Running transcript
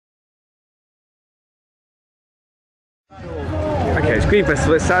Okay, it's Green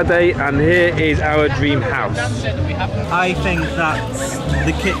Festival, it's Saturday, and here is our dream house. I think that's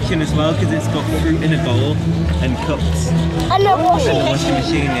the kitchen as well, because it's got fruit in a bowl and cups. And a washing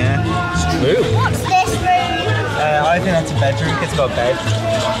machine, yeah. It's true. What's this room? I think that's a bedroom, it's got a bed.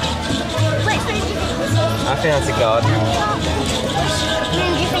 Which room do you think this is? I think that's a garden. Which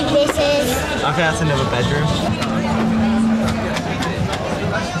room do you think this is? I think that's another bedroom.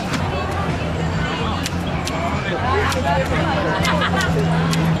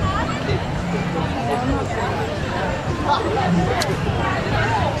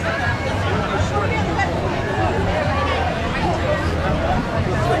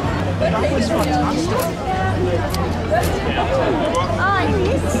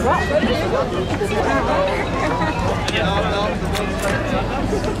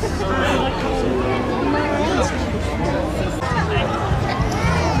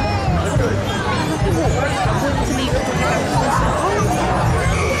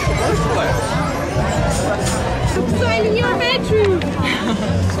 I'm in your bedroom.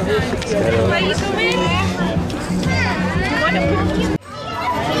 Where you coming?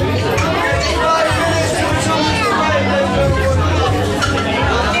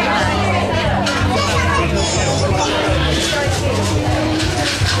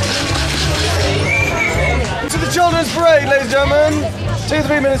 To the children's parade, ladies and gentlemen.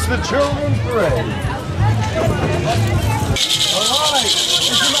 2-3 minutes to the children's parade. Alright,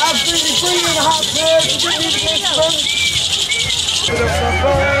 it's some absolutely brilliant hats here to give you the instruments.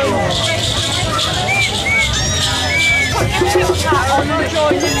 On the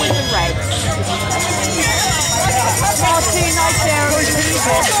join in with the Reds. Martin, I dare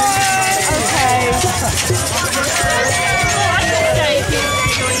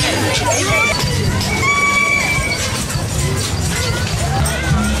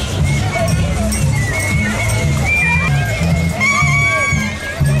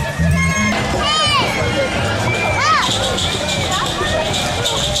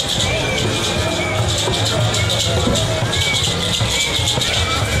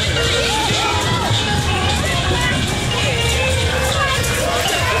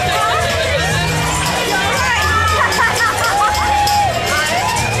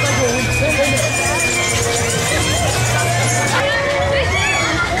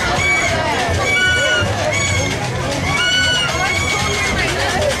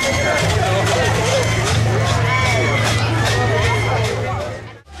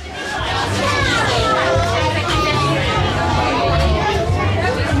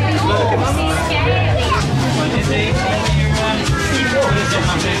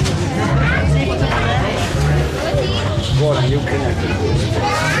Go on, you can.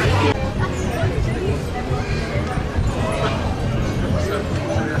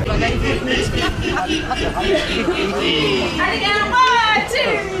 And again, 1, 2,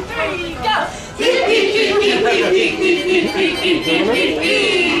 3, go! Very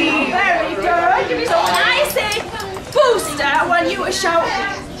good. So when I say booster, when you shout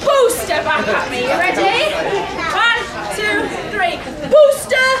booster back at me. You ready? 1, 2, 3.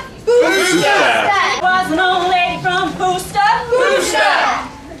 Booster! Booster! Was an old lady from Booster. Booster!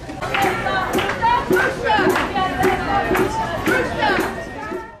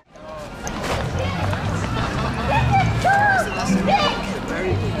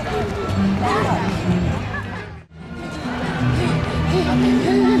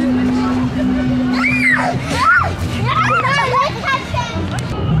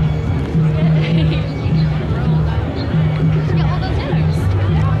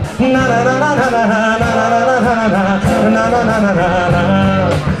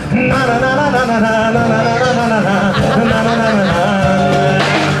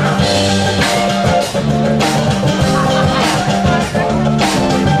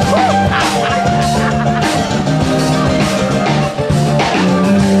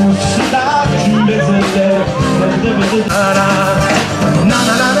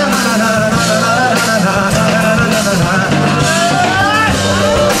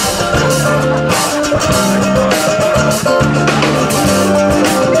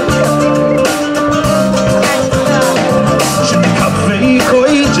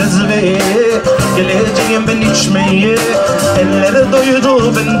 Eller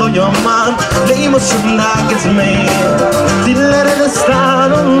doydu ben doyamam Leymusunda gezmeyi Dillere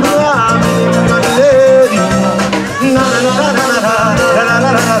destanım ya benim gönlerim Na na na na na na na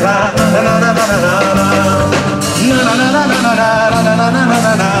na na na na na na na na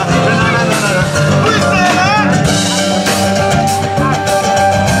na na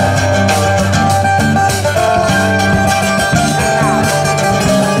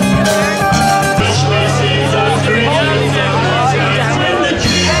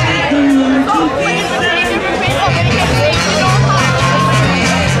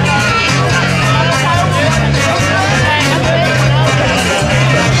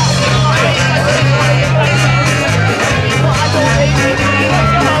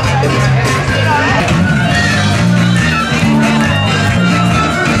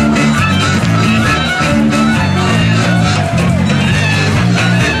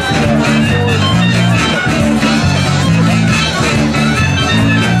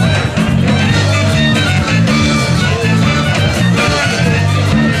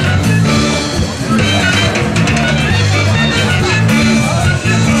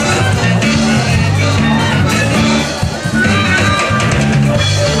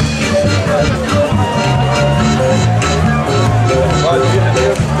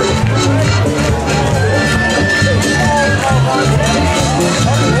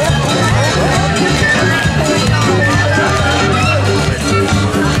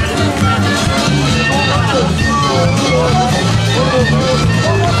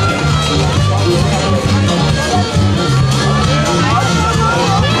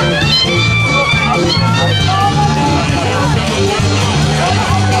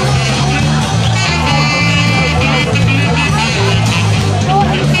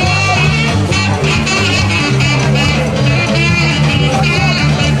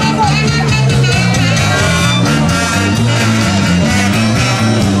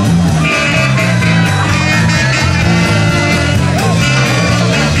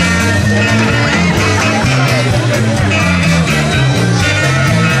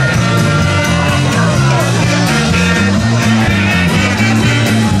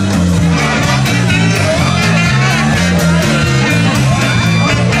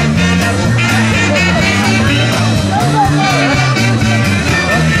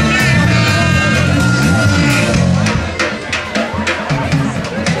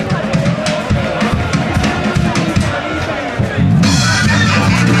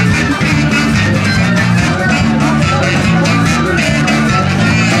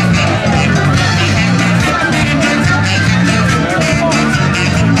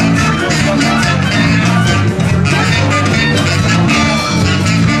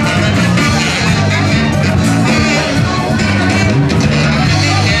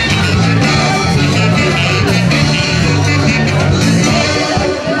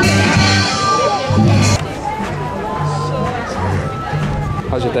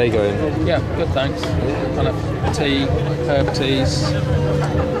day going? Yeah, good, thanks. Kind of tea, herb teas,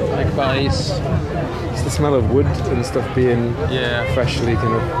 egg butties. It's the smell of wood and stuff being freshly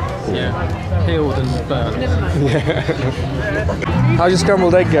kind of peeled and burnt. How's your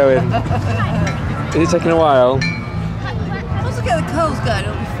scrambled egg going? Is it taking a while? Once I get the coals going,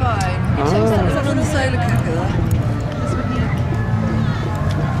 it'll be fine. It's on the solar cooker.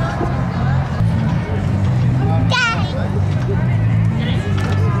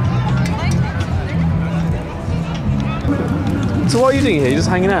 So what are you doing here? You're just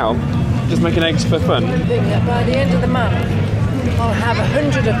hanging out? Just making eggs for fun? I think that by the end of the month, I'll have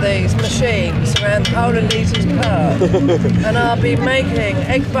 100 of these machines around the whole of Lees's Park. And I'll be making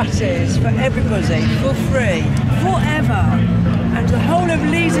egg butties for everybody for free, forever. And the whole of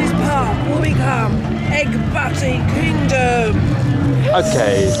Lees's Park will become Egg Butty Kingdom.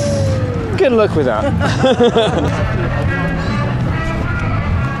 Okay. Good luck with that.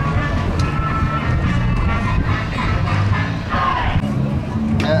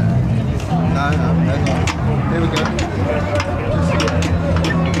 Here we go.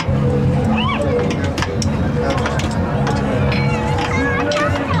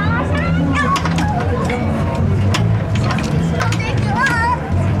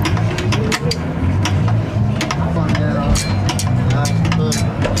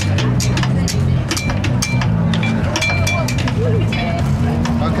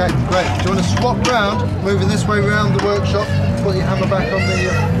 Okay, great. Do you want to swap round, moving this way around the workshop, put your hammer back on the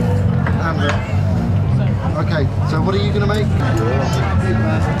hammer. Okay, so what are you going to make?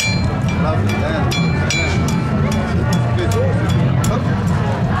 Lovely, yeah. Good. Oh.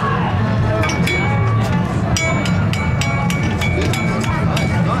 Good.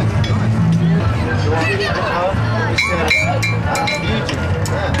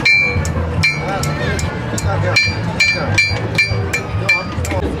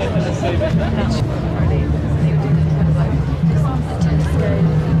 Nice.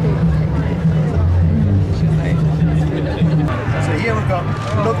 So here we've got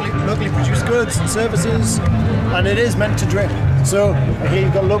locally produced goods and services, and it is meant to drip. So here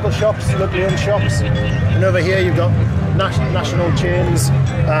you've got local shops, locally owned shops, and over here you've got national chains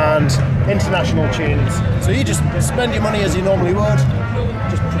and international chains. So you just spend your money as you normally would,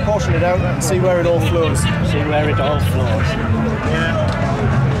 just proportion it out and see where it all flows. See where it all flows. Yeah.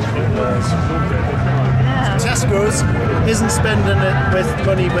 Tesco's isn't spending it with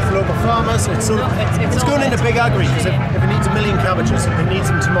money with local farmers. It's sort of it's going into big agri, because if it needs 1 million cabbages, it needs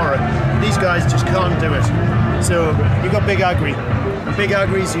them tomorrow. These guys just can't do it. So you've got big agri. And big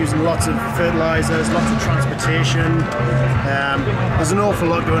agri is using lots of fertilizers, lots of transportation. There's an awful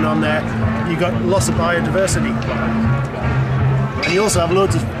lot going on there. You've got loss of biodiversity, and you also have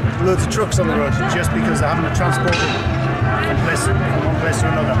loads of trucks on the road just because they're having to transport them from one place to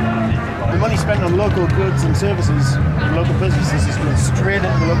another. The money spent on local goods and services, and local businesses, is going straight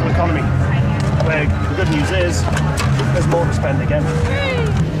into the local economy. Where the good news is, there's more to spend again.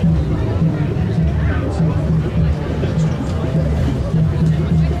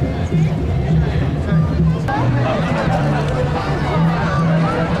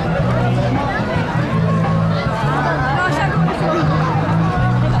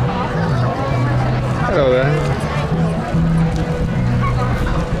 Hello there.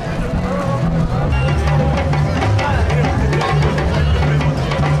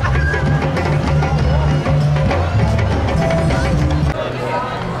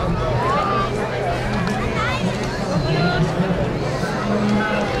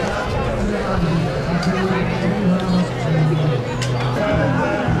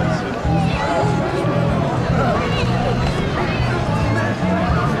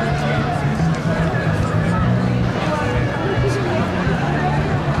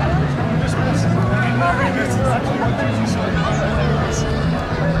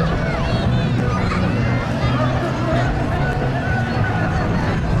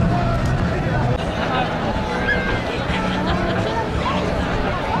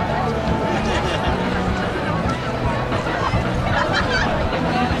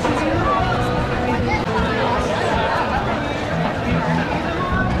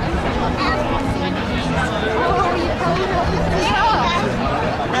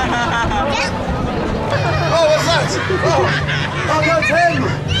 Oh, that's him!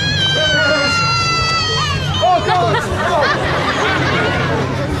 Oh, God!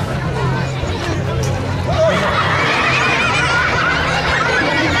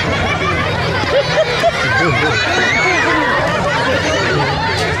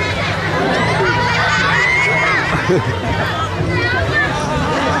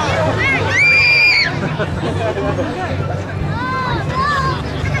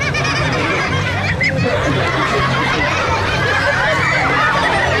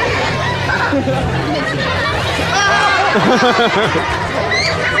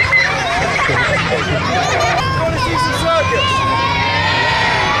 see some circus?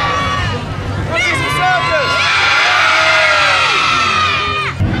 Want to see some circus?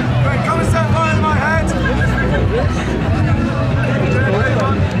 Right, come and stand behind my head.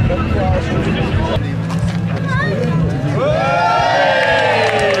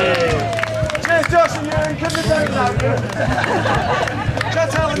 Cheers, Josh and Ewan. Come and down now.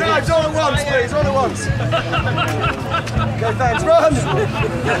 Just have the knives all at once, please. All at once. Okay, thanks. Run.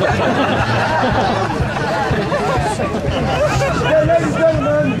 Okay, ladies and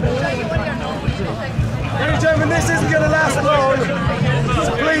gentlemen, this isn't going to last long.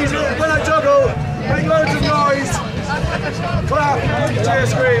 So please, when I juggle, make loads of noise. Clap, cheer,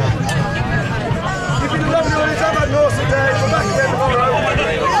 scream. You've been a lovely audience. Have had an awesome day. We're back again tomorrow.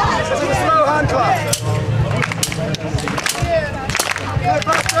 So it's a slow hand clap. Okay,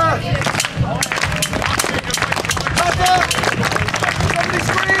 faster. Faster. Somebody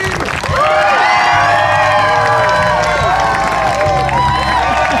scream.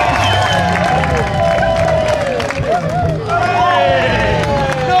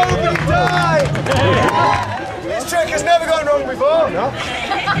 Nobody die. This trick has never gone wrong before. No?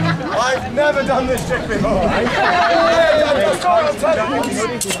 I've never done this trick before. That's what I'm telling you.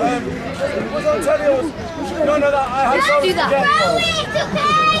 What I'm telling you was, no, that I had something to get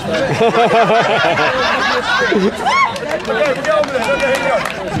Okay, we'll get on with this. Okay, here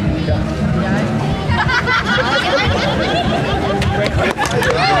we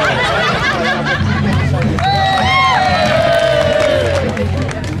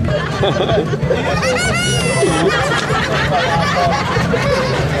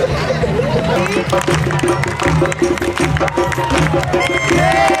go.